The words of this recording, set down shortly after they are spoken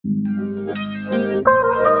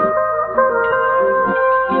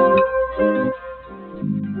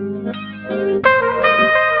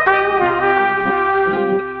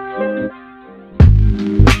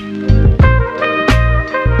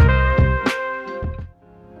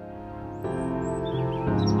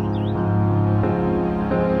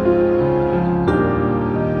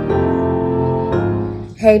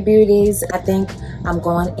Hey beauties, I think I'm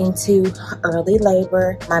going into early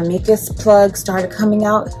labor. My mucus plug started coming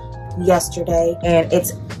out yesterday and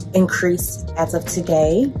it's increased as of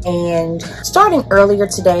today, and starting earlier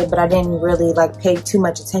today, but I didn't really pay too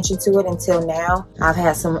much attention to it until now. I've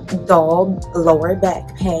had some dull lower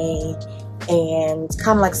back pain and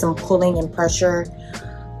kind of like some pulling and pressure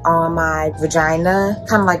on my vagina,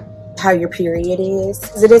 kind of like how your period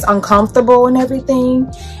is. It is uncomfortable and everything,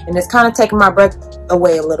 and it's kind of taking my breath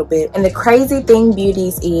away a little bit. And the crazy thing,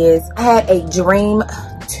 beauties, is I had a dream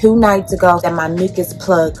 2 nights ago that my mucus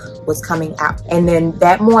plug was coming out, and then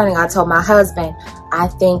that morning I told my husband I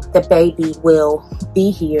think the baby will be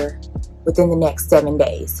here within the next 7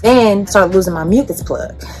 days. Then started losing my mucus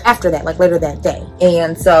plug after that, later that day.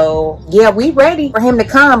 And so yeah, we ready for him to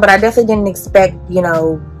come, but I definitely didn't expect, you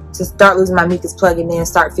know, to start losing my mucus plug and then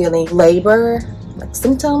start feeling labor,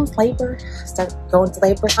 symptoms, labor, start going to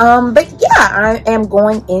labor. But yeah, I am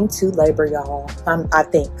going into labor, y'all, I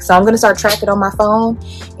think. So I'm gonna start tracking on my phone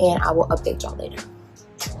and I will update y'all later.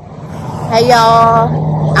 Hey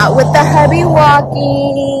y'all, out with the hubby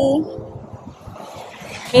walking.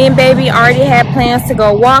 Me and baby already had plans to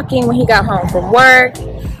go walking when he got home from work.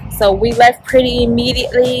 So we left pretty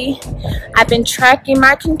immediately. I've been tracking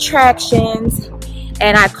my contractions,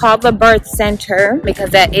 and I called the birth center because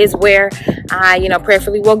that is where I, you know,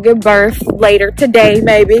 prayerfully will give birth later today,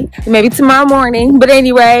 maybe tomorrow morning. But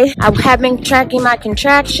anyway, I have been tracking my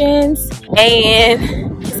contractions,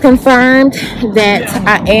 and it's confirmed that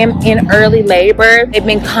I am in early labor. They've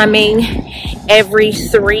been coming every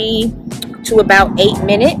 3 to about 8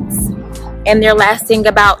 minutes, and they're lasting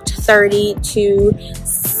about 30 to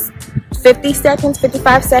 50 seconds,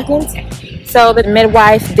 55 seconds. So the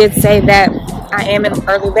midwife did say that I am in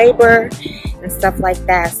early labor and stuff like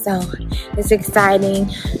that. So it's exciting.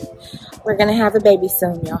 We're gonna have a baby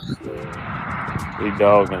soon, y'all. Big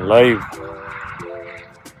dog in labor.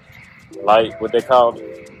 What they call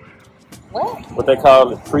it? What? What they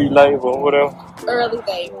call it? Pre-labor or whatever? Early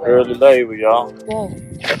labor. Early labor, y'all. Yeah.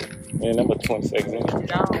 Man, number 20 seconds in.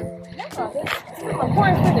 No. That's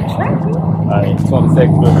important for the tracking. Alright, 20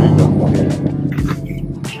 seconds.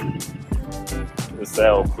 The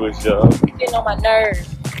saddle push up. You're getting on my nerves.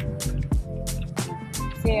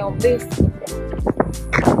 See on this. You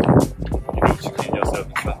get yourself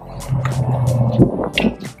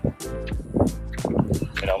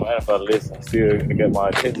it don't matter if I listen, still get my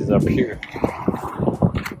attention up here.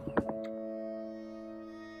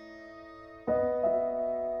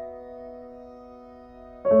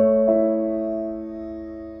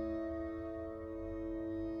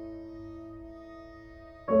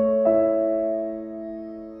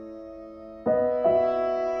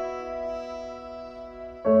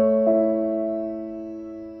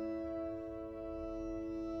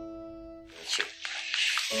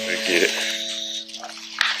 We get it.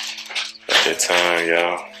 At that time,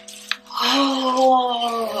 y'all.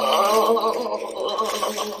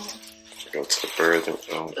 Go to the birthing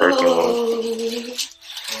room.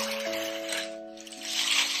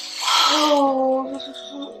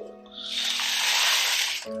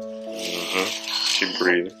 Keep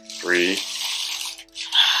breathing. Breathe.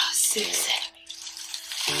 6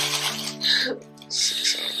 centimeters.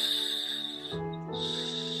 6 centimeters.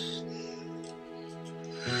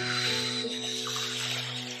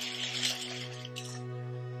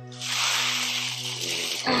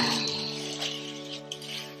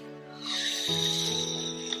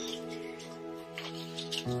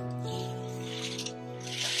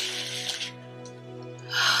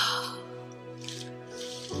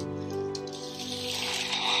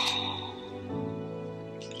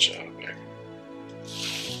 Good job, baby.